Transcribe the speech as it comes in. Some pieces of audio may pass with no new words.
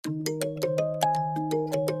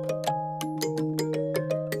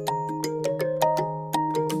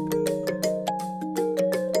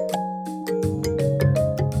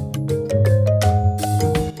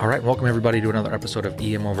right, welcome everybody to another episode of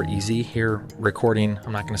EM Over Easy. Here recording,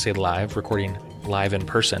 I'm not going to say live, recording live in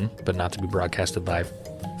person, but not to be broadcasted live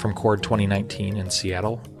from Chord 2019 in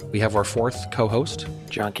Seattle. We have our fourth co-host,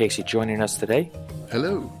 John Casey, joining us today.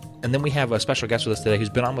 Hello. And then we have a special guest with us today who's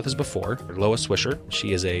been on with us before, Lois Swisher.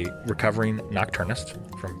 She is a recovering nocturnist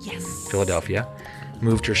from Philadelphia.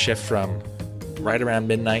 Moved her shift from right around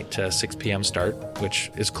midnight to 6 p.m. start,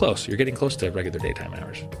 which is close. You're getting close to regular daytime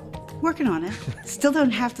hours. Working on it. Still don't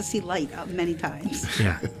have to see light many times.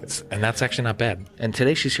 Yeah, and that's actually not bad. And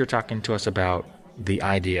today she's here talking to us about the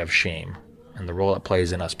idea of shame and the role it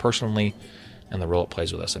plays in us personally and the role it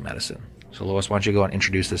plays with us in medicine. So Lois, why don't you go and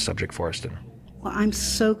introduce this subject for us then? Well, I'm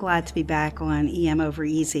so glad to be back on EM Over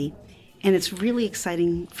Easy. And it's really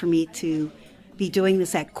exciting for me to be doing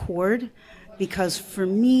this at Chord because for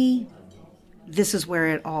me, this is where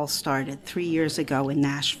it all started 3 years ago in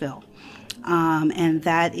Nashville. And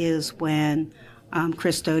that is when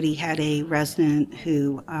Chris Doty had a resident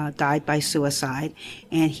who died by suicide,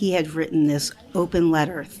 and he had written this open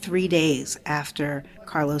letter 3 days after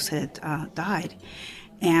Carlos had died.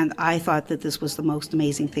 And I thought that this was the most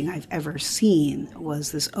amazing thing I've ever seen,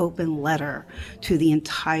 was this open letter to the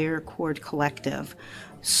entire Chord collective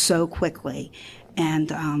so quickly.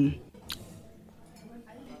 And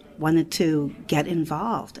wanted to get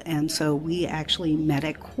involved. And so we actually met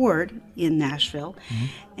at Chord in Nashville,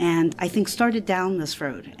 and I think started down this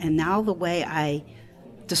road. And now the way I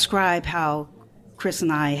describe how Chris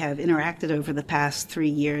and I have interacted over the past 3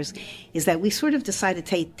 years is that we sort of decided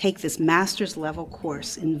to take this master's level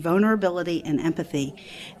course in vulnerability and empathy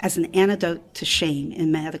as an antidote to shame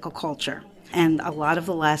in medical culture. And a lot of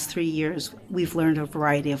the last 3 years, we've learned a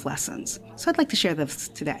variety of lessons. So I'd like to share this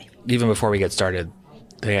today. Even before we get started,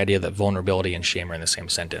 the idea that vulnerability and shame are in the same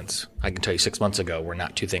sentence, I can tell you 6 months ago were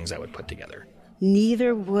not two things I would put together.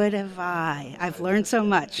 Neither would have I. I've learned so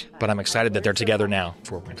much. But I'm excited that they're together now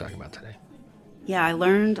for what we're going to talk about today. Yeah, I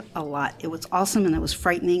learned a lot. It was awesome and it was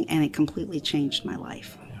frightening and it completely changed my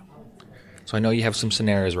life. Yeah. So I know you have some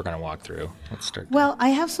scenarios we're going to walk through. Let's start. Well, I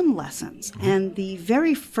have some lessons. And the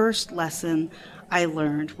very first lesson I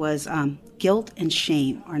learned was guilt and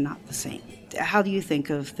shame are not the same. How do you think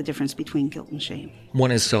of the difference between guilt and shame?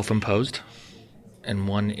 One is self-imposed and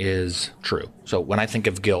one is true. So when I think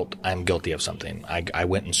of guilt, I'm guilty of something. I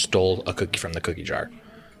went and stole a cookie from the cookie jar.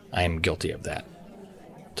 I am guilty of that.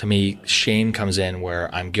 To me, shame comes in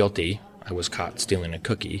where I'm guilty. I was caught stealing a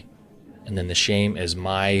cookie. And then the shame is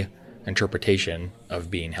my interpretation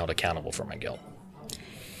of being held accountable for my guilt.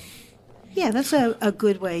 Yeah, that's a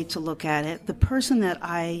good way to look at it. The person that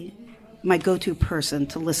my go-to person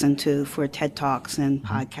to listen to for TED Talks and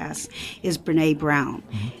podcasts is Brene Brown.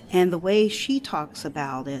 And the way she talks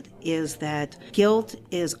about it is that guilt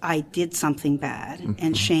is I did something bad,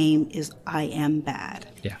 and shame is I am bad.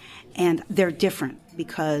 Yeah. And they're different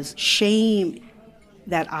because shame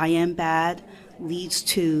that I am bad leads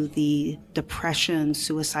to the depression,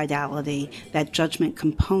 suicidality, that judgment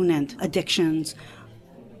component, addictions.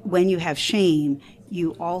 When you have shame,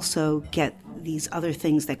 you also get these other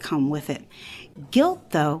things that come with it.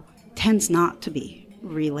 Guilt, though, tends not to be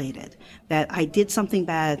related, that I did something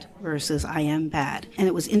bad versus I am bad. And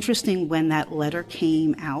it was interesting when that letter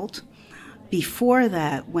came out. Before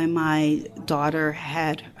that, when my daughter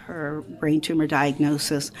had her brain tumor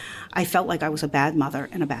diagnosis, I felt like I was a bad mother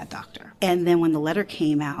and a bad doctor. And then when the letter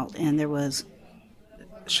came out and there was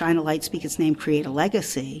Shine a Light, Speak Its Name, Create a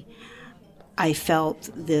Legacy, I felt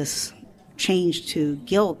this change to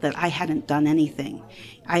guilt that I hadn't done anything.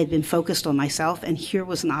 I had been focused on myself, and here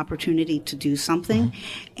was an opportunity to do something.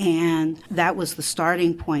 And that was the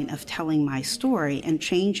starting point of telling my story and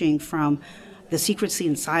changing from the secrecy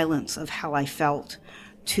and silence of how I felt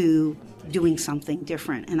to doing something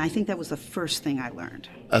different. And I think that was the first thing I learned.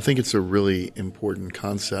 I think it's a really important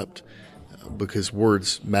concept because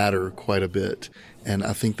words matter quite a bit. And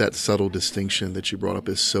I think that subtle distinction that you brought up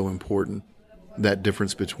is so important. That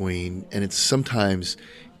difference between, and it's sometimes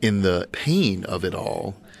in the pain of it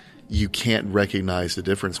all, you can't recognize the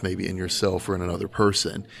difference maybe in yourself or in another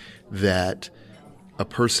person, that a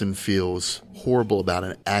person feels horrible about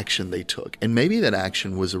an action they took. And maybe that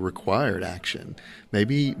action was a required action.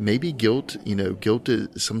 Maybe guilt, guilt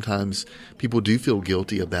is sometimes people do feel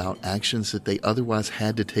guilty about actions that they otherwise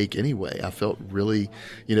had to take anyway. I felt really,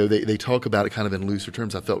 they talk about it kind of in looser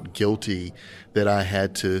terms. I felt guilty that I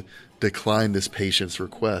had to decline this patient's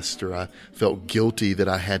request, or I felt guilty that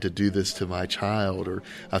I had to do this to my child, or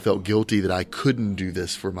I felt guilty that I couldn't do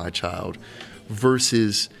this for my child,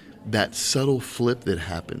 versus that subtle flip that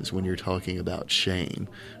happens when you're talking about shame,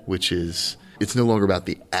 which is, it's no longer about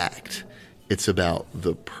the act. It's about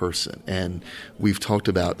the person. And we've talked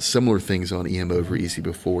about similar things on EM over Easy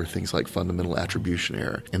before, things like fundamental attribution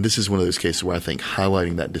error. And this is one of those cases where I think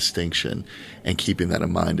highlighting that distinction and keeping that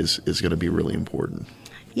in mind is going to be really important.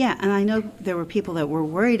 Yeah, and I know there were people that were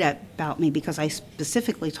worried about me because I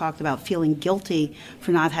specifically talked about feeling guilty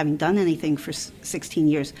for not having done anything for 16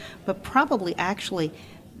 years. But probably actually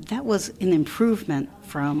that was an improvement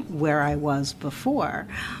from where I was before.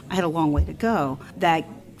 I had a long way to go. That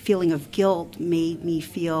feeling of guilt made me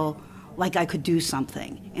feel like I could do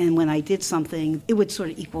something. And when I did something, it would sort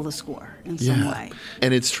of equal the score in some way.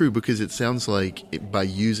 And it's true because it sounds like by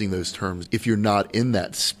using those terms, if you're not in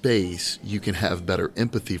that space, you can have better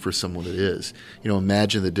empathy for someone that is.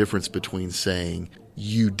 Imagine the difference between saying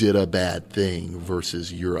you did a bad thing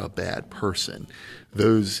versus you're a bad person.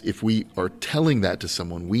 Those, if we are telling that to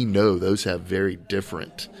someone, we know those have very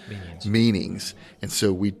different meanings. And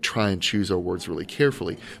so we try and choose our words really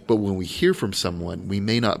carefully. But when we hear from someone, we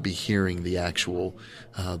may not be hearing the actual,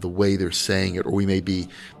 the way they're saying it, or we may be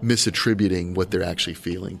misattributing what they're actually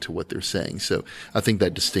feeling to what they're saying. So I think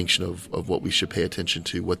that distinction of what we should pay attention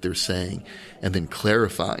to, what they're saying, and then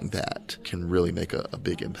clarifying that can really make a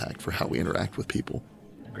big impact for how we interact with people.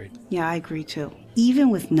 Agreed. Yeah, I agree too. Even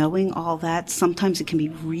with knowing all that, sometimes it can be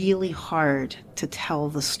really hard to tell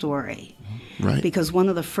the story. Right. Because one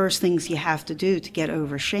of the first things you have to do to get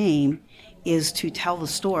over shame is to tell the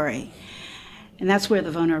story. And that's where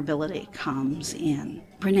the vulnerability comes in.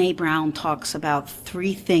 Brené Brown talks about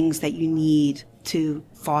 3 things that you need to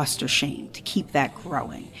foster shame, to keep that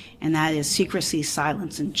growing. And that is secrecy,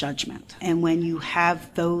 silence, and judgment. And when you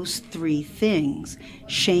have those 3 things,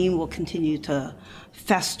 shame will continue to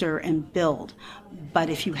fester and build. But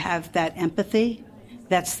if you have that empathy,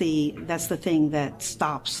 that's the thing that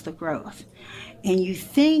stops the growth. And you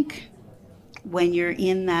think when you're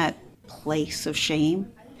in that place of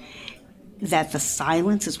shame that the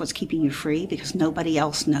silence is what's keeping you free because nobody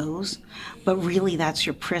else knows, but really that's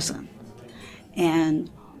your prison. And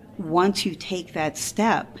once you take that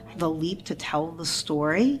step, the leap to tell the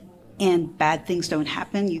story, and bad things don't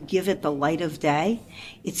happen, you give it the light of day,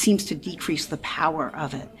 it seems to decrease the power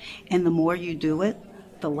of it. And the more you do it,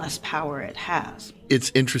 the less power it has.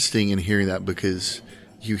 It's interesting in hearing that because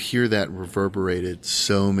you hear that reverberated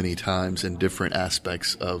so many times in different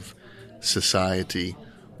aspects of society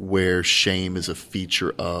where shame is a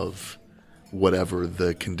feature of whatever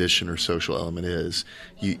the condition or social element is.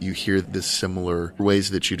 You hear this similar ways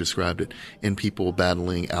that you described it in people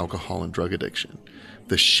battling alcohol and drug addiction.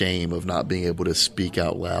 The shame of not being able to speak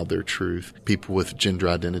out loud their truth. People with gender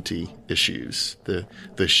identity issues.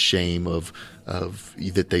 The shame of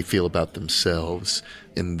that they feel about themselves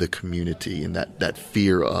in the community, and that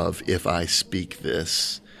fear of if I speak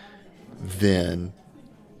this, then ...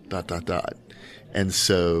 And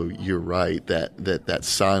so you're right that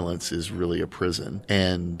silence is really a prison.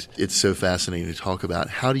 And it's so fascinating to talk about.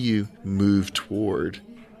 How do you move toward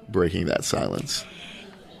breaking that silence?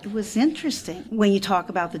 It was interesting when you talk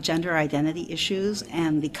about the gender identity issues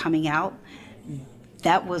and the coming out.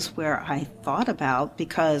 That was where I thought about,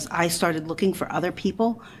 because I started looking for other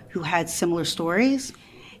people who had similar stories,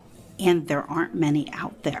 and there aren't many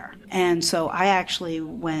out there. And so I actually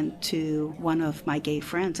went to one of my gay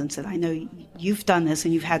friends and said, I know you've done this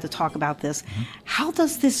and you've had to talk about this. Mm-hmm. How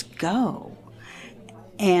does this go?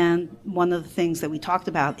 And one of the things that we talked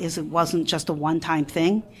about is it wasn't just a one-time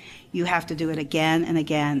thing. You have to do it again and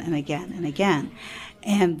again and again and again.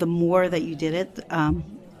 And the more that you did it,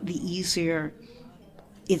 the easier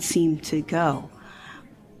it seemed to go.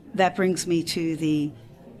 That brings me to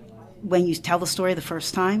when you tell the story the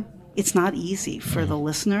first time, it's not easy for the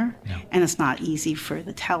listener, and it's not easy for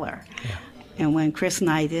the teller. Yeah. And when Chris and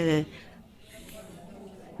I did it,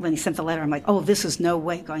 when he sent the letter, I'm like, oh, this is no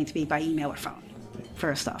way going to be by email or phone,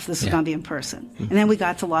 first off. This is going to be in person. Mm-hmm. And then we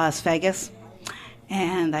got to Las Vegas,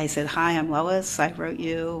 and I said, hi, I'm Lois. I wrote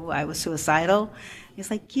you. I was suicidal. He's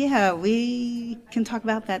like, yeah, we can talk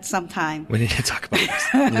about that sometime. We need to talk about this.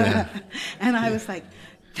 And I was like,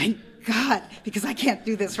 thank God, because I can't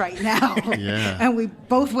do this right now. Yeah. And we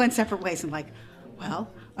both went separate ways. I'm like,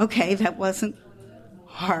 well, okay, that wasn't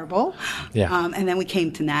horrible. Yeah. And then we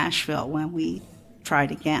came to Nashville when we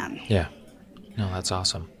tried again. Yeah. No, that's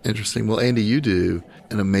awesome. Interesting. Well, Andy, you do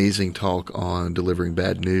an amazing talk on delivering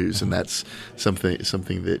bad news, mm-hmm. and that's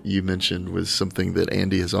something that you mentioned was something that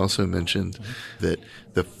Andy has also mentioned, mm-hmm. that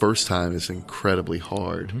the first time is incredibly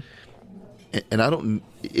hard. Mm-hmm. And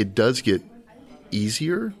it does get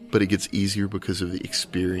easier, but it gets easier because of the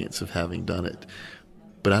experience of having done it.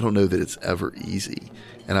 But I don't know that it's ever easy.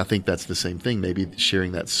 And I think that's the same thing, maybe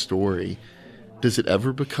sharing that story. Does it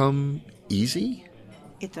ever become easy?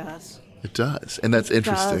 It does. It does. And that's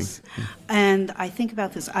interesting. Does. And I think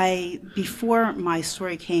about this. Before my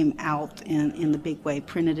story came out in the big way,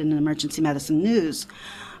 printed in the Emergency Medicine News,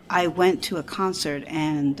 I went to a concert,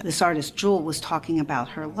 and this artist, Jewel, was talking about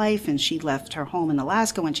her life, and she left her home in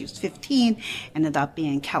Alaska when she was 15, ended up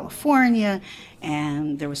being in California,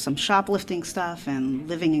 and there was some shoplifting stuff and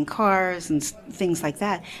living in cars and things like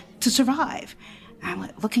that to survive. And I'm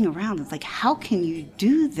like, looking around, it's like, how can you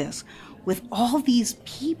do this with all these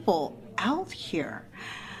people out here?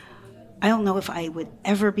 I don't know if I would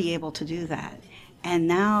ever be able to do that. And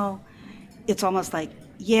now it's almost like,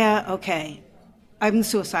 yeah, okay, I'm the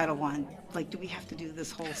suicidal one. Like, do we have to do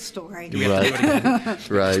this whole story? Do we have to do it again?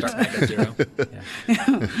 Right. Start back at zero.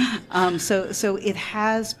 Yeah. So it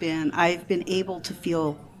has been, I've been able to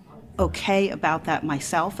feel okay about that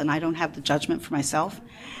myself, and I don't have the judgment for myself,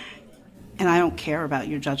 and I don't care about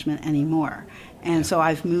your judgment anymore. And so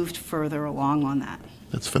I've moved further along on that.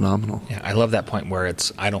 That's phenomenal. Yeah, I love that point where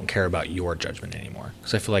it's, I don't care about your judgment anymore.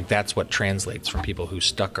 Because I feel like that's what translates from people who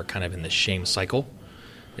stuck are kind of in this shame cycle,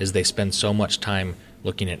 is they spend so much time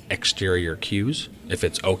looking at exterior cues if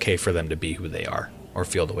it's okay for them to be who they are or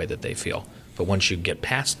feel the way that they feel. But once you get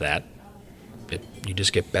past that, you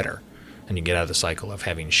just get better, and you get out of the cycle of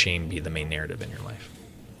having shame be the main narrative in your life.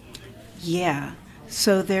 Yeah.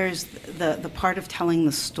 So there's the part of telling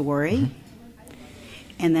the story,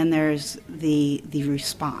 and then there's the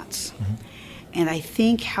response. And I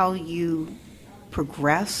think how you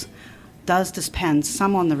progress does depend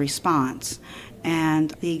some on the response. And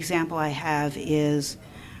the example I have is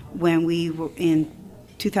when we were in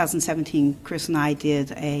 2017, Chris and I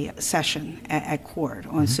did a session at court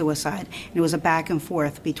on suicide. And it was a back and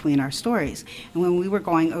forth between our stories. And when we were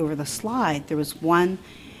going over the slide, there was one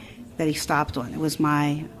that he stopped on. It was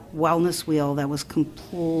my wellness wheel that was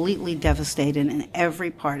completely devastated in every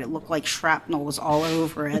part. It looked like shrapnel was all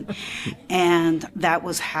over it. And that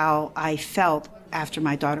was how I felt after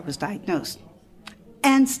my daughter was diagnosed.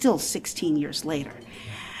 And still 16 years later.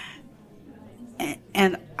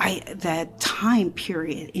 And that time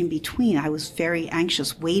period in between, I was very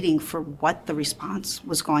anxious, waiting for what the response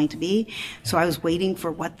was going to be. So I was waiting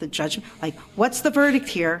for what the judge, like, what's the verdict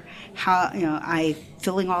here? How, I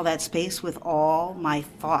filling all that space with all my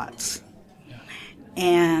thoughts.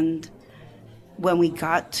 And when we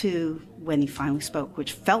got to when he finally spoke,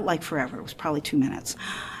 which felt like forever, it was probably 2 minutes,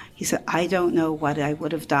 he said, I don't know what I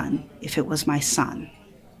would have done if it was my son.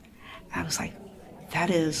 And I was like, that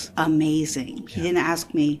is amazing. He didn't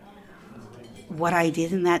ask me what I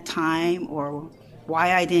did in that time or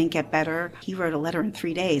why I didn't get better. He wrote a letter in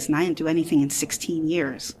 3 days, and I didn't do anything in 16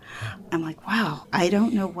 years. I'm like, wow, I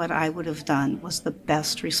don't know what I would have done was the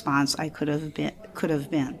best response I could have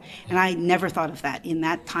been. And I never thought of that. In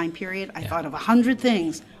that time period, I thought of 100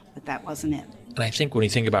 things, but that wasn't it. And I think when you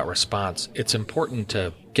think about response, it's important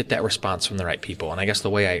to get that response from the right people. And I guess the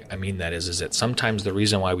way I mean that is that sometimes the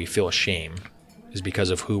reason why we feel shame is because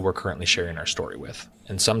of who we're currently sharing our story with.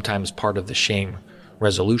 And sometimes part of the shame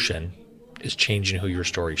resolution is changing who your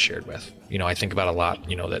story is shared with. I think about a lot,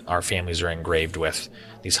 that our families are engraved with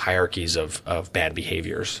these hierarchies of bad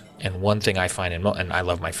behaviors. And one thing I find, and I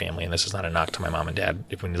love my family, and this is not a knock to my mom and dad.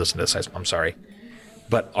 If when you listen to this, I'm sorry.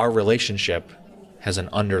 But our relationship has an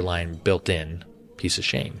underlying built-in piece of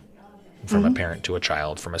shame from a parent to a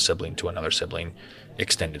child, from a sibling to another sibling,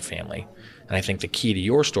 extended family. And I think the key to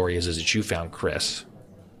your story is that you found Chris,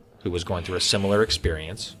 who was going through a similar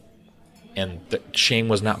experience, and the shame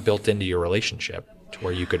was not built into your relationship to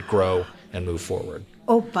where you could grow and move forward.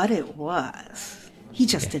 Oh, but it was. He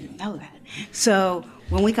just didn't know that. So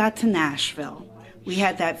when we got to Nashville, we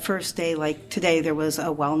had that first day, like today there was a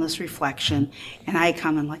wellness reflection, and I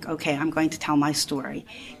come and like, okay, I'm going to tell my story.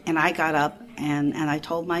 And I got up and I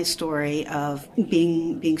told my story of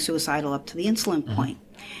being suicidal up to the insulin point.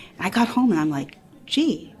 And I got home and I'm like,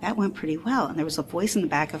 gee, that went pretty well. And there was a voice in the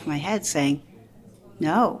back of my head saying,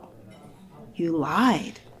 no, you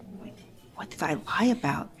lied. Like, what did I lie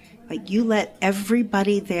about? Like, you let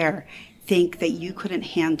everybody there think that you couldn't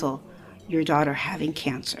handle your daughter having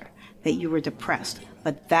cancer, that you were depressed,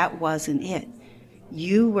 but that wasn't it.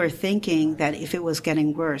 You were thinking that if it was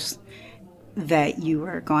getting worse, that you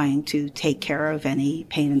were going to take care of any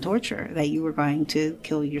pain and torture, that you were going to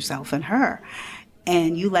kill yourself and her.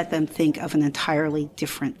 And you let them think of an entirely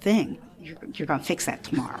different thing. You're going to fix that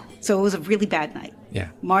tomorrow. So it was a really bad night. Yeah.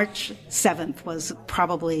 March 7th was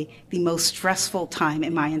probably the most stressful time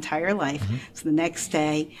in my entire life. So the next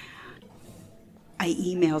day, I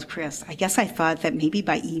emailed Chris. I guess I thought that maybe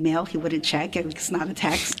by email he wouldn't check. It's not a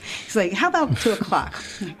text. He's like, how about 2 o'clock?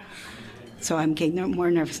 So I'm getting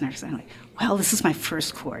more nervous. I'm like, well, this is my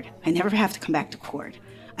first court. I never have to come back to court.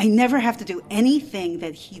 I never have to do anything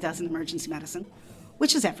that he does in emergency medicine,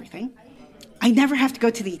 which is everything. I never have to go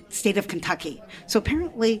to the state of Kentucky. So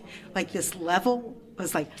apparently, like, this level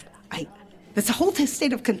was like, this whole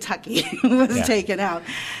state of Kentucky was taken out.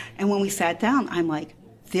 And when we sat down, I'm like,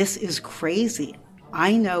 this is crazy.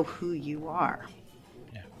 I know who you are.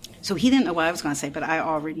 Yeah. So he didn't know what I was going to say, but I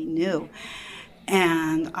already knew.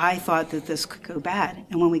 And I thought that this could go bad.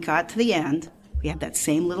 And when we got to the end, we had that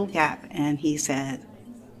same little gap, and he said,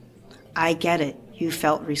 I get it. You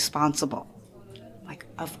felt responsible. Like,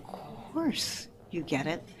 of course you get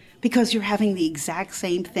it, because you're having the exact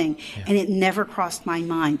same thing. Yeah. And it never crossed my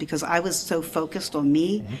mind because I was so focused on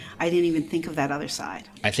me, I didn't even think of that other side.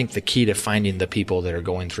 I think the key to finding the people that are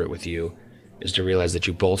going through it with you is to realize that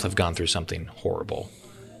you both have gone through something horrible.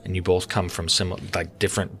 And you both come from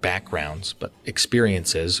different backgrounds, but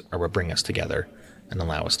experiences are what bring us together and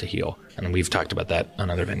allow us to heal. And we've talked about that on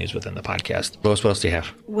other venues within the podcast. Lois, what else do you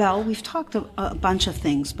have? Well, we've talked a bunch of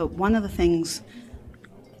things, but one of the things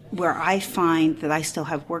where I find that I still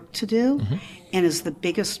have work to do, and is the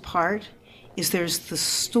biggest part, is there's the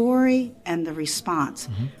story and the response.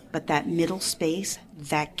 But that middle space,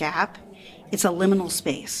 that gap, it's a liminal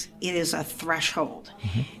space. It is a threshold.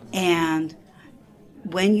 And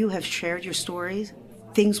when you have shared your stories,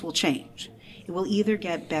 things will change. It will either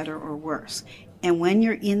get better or worse. And when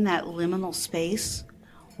you're in that liminal space,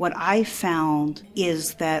 what I found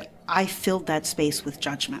is that I filled that space with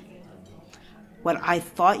judgment. What I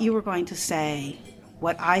thought you were going to say,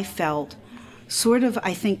 what I felt, sort of,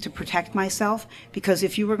 I think, to protect myself, because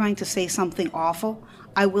if you were going to say something awful,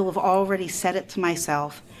 I will have already said it to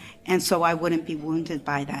myself, and so I wouldn't be wounded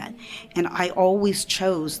by that. And I always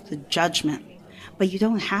chose the judgment. But you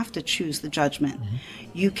don't have to choose the judgment.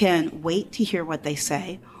 You can wait to hear what they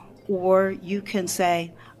say, or you can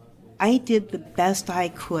say, I did the best I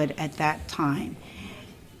could at that time.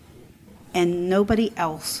 And nobody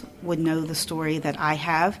else would know the story that I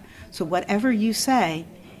have. So whatever you say,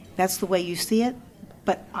 that's the way you see it.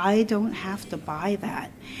 But I don't have to buy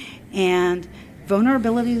that. And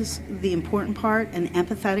vulnerability is the important part, an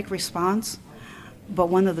empathetic response. But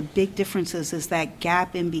one of the big differences is that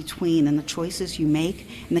gap in between, and the choices you make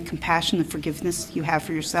and the compassion and forgiveness you have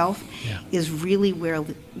for yourself is really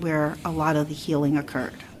where a lot of the healing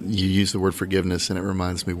occurred. You use the word forgiveness, and it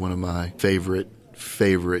reminds me one of my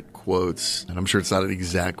favorite quotes, and I'm sure it's not an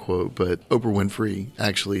exact quote, but Oprah Winfrey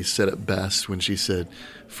actually said it best when she said,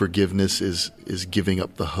 forgiveness is giving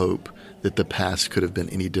up the hope that the past could have been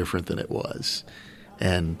any different than it was.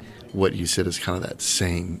 And what you said is kind of that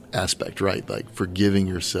same aspect, right? Like, forgiving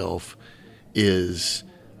yourself is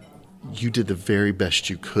you did the very best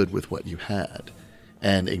you could with what you had.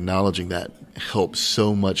 And acknowledging that helps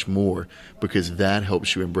so much more, because that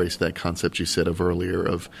helps you embrace that concept you said of earlier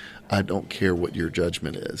of, I don't care what your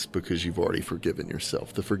judgment is, because you've already forgiven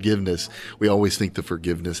yourself. The forgiveness, we always think the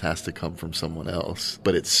forgiveness has to come from someone else,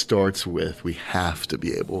 but it starts with, we have to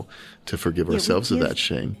be able to forgive ourselves of that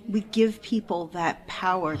shame. We give people that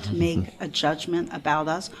power to make a judgment about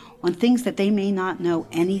us on things that they may not know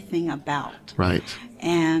anything about. Right.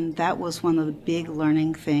 And that was one of the big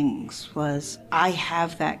learning things, was I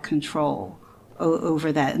have that control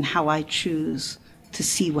over that and how I choose to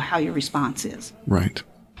see how your response is. Right.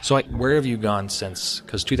 So where have you gone since,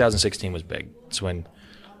 because 2016 was big. It's when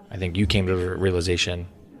I think you came to the realization,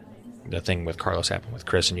 the thing with Carlos happened with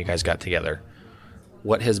Chris and you guys got together.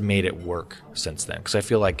 What has made it work since then? Because I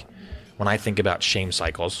feel like when I think about shame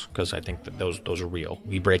cycles, because I think that those are real,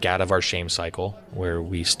 we break out of our shame cycle where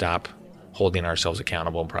we stop holding ourselves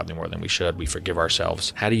accountable, probably more than we should. We forgive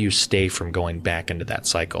ourselves. How do you stay from going back into that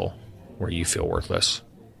cycle where you feel worthless?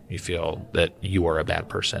 You feel that you are a bad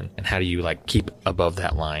person. And how do you keep above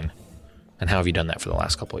that line? And how have you done that for the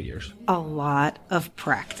last couple of years? A lot of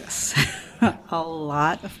practice. A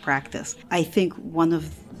lot of practice. I think one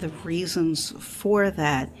of the reasons for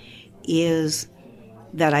that is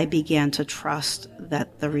that I began to trust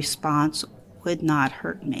that the response would not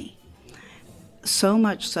hurt me. So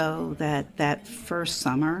much so that first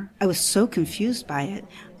summer, I was so confused by it.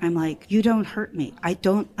 I'm like, you don't hurt me. I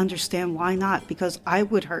don't understand why not, because I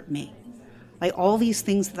would hurt me. Like, all these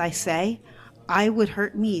things that I say, I would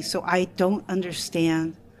hurt me, so I don't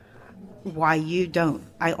understand why you don't.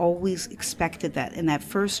 I always expected that. And that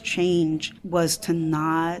first change was to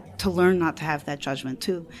learn not to have that judgment,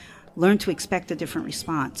 to learn to expect a different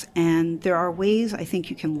response. And there are ways I think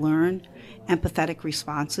you can learn empathetic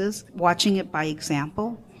responses. Watching it by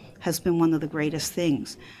example has been one of the greatest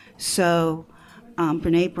things. So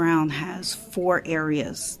Brene Brown has 4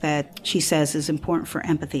 areas that she says is important for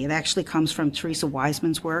empathy. It actually comes from Teresa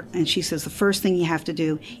Wiseman's work, and she says the first thing you have to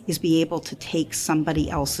do is be able to take somebody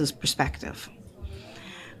else's perspective.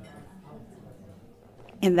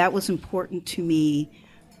 And that was important to me.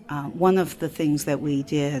 One of the things that we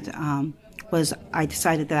did was I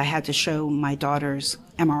decided that I had to show my daughter's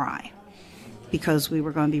MRI because we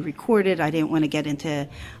were going to be recorded. I didn't want to get into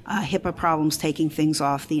HIPAA problems taking things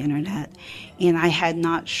off the internet. And I had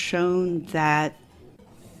not shown that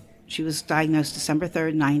she was diagnosed December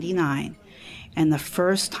 3rd, 1999. And the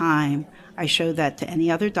first time I showed that to any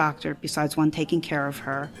other doctor besides one taking care of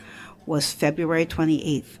her was February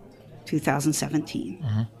 28th, 2017.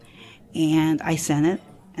 Mm-hmm. And I sent it,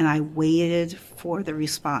 and I waited for the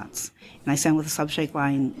response. And I sent with a subject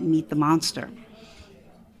line, "Meet the monster.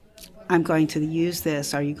 I'm going to use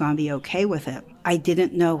this. Are you going to be okay with it?" I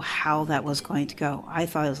didn't know how that was going to go. I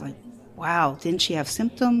thought it was like, wow, didn't she have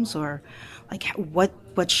symptoms? Or like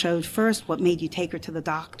what showed first? What made you take her to the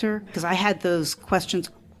doctor? Because I had those questions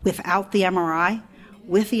without the MRI.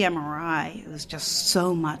 With the MRI, it was just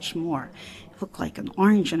so much more. It looked like an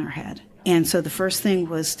orange in her head. And so the first thing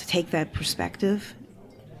was to take that perspective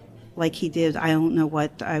like he did. I don't know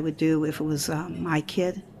what I would do if it was my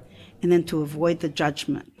kid. And then to avoid the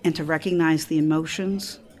judgment and to recognize the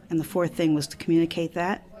emotions. And the fourth thing was to communicate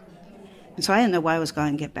that. And so I didn't know why I was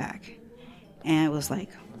going to get back. And it was like,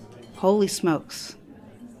 holy smokes,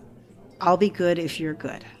 I'll be good if you're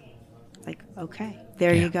good. Like, okay,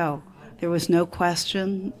 there you go. There was no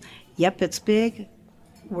question. Yep, it's big.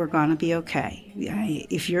 We're going to be okay.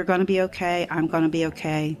 If you're going to be okay, I'm going to be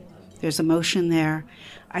okay. There's emotion there.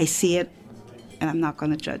 I see it. And I'm not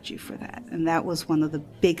going to judge you for that. And that was one of the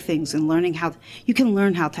big things in learning how you can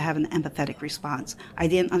learn how to have an empathetic response. I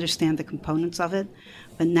didn't understand the components of it,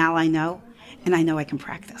 but now I know, and I know I can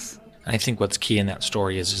practice. I think what's key in that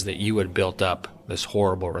story is that you had built up this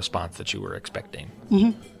horrible response that you were expecting,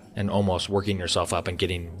 and almost working yourself up and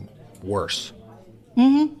getting worse.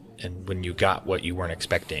 Mm-hmm. And when you got what you weren't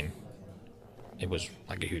expecting, it was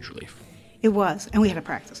like a huge relief. It was, and we had to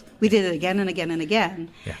practice. We did it again and again and again.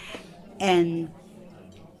 Yeah. And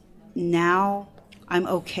now I'm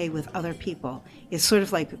okay with other people. It's sort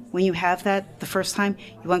of like when you have that the first time,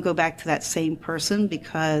 you want to go back to that same person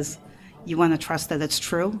because you want to trust that it's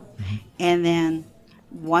true. Mm-hmm. And then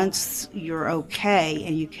once you're okay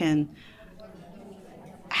and you can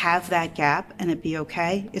have that gap and it be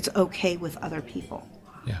okay, it's okay with other people.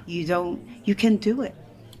 Yeah. You can do it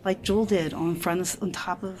like Jewel did on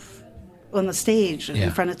the stage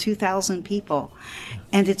in front of 2,000 people,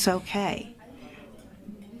 and it's okay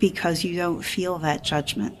because you don't feel that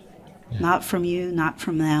judgment, not from you, not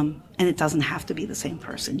from them, and it doesn't have to be the same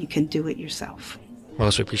person. You can do it yourself.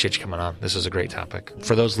 Well, we appreciate you coming on. This is a great topic.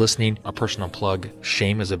 For those listening, a personal plug,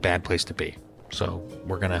 shame is a bad place to be. So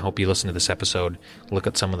we're going to hope you listen to this episode, look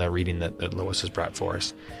at some of the reading that Lois has brought for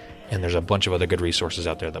us. And there's a bunch of other good resources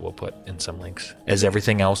out there that we'll put in some links. As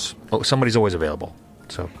everything else, somebody's always available.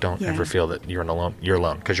 So don't ever feel that you're alone,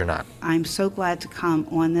 because you're not. I'm so glad to come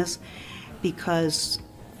on this because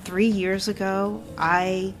 3 years ago,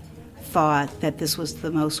 I thought that this was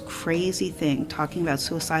the most crazy thing, talking about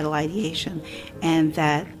suicidal ideation, and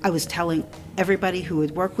that I was telling everybody who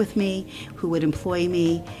would work with me, who would employ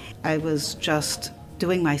me, I was just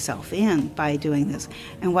doing myself in by doing this.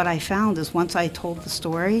 And what I found is once I told the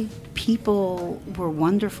story, people were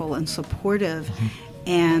wonderful and supportive,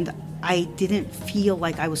 and I didn't feel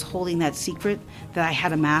like I was holding that secret, that I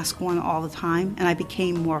had a mask on all the time, and I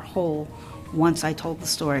became more whole once I told the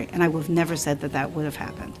story. And I would have never said that would have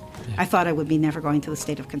happened. Yeah. I thought I would be never going to the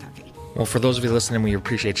state of Kentucky. Well, for those of you listening, we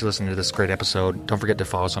appreciate you listening to this great episode. Don't forget to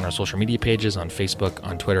follow us on our social media pages on Facebook,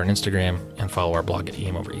 on Twitter, and Instagram, and follow our blog at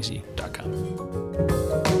eamovereasy.com.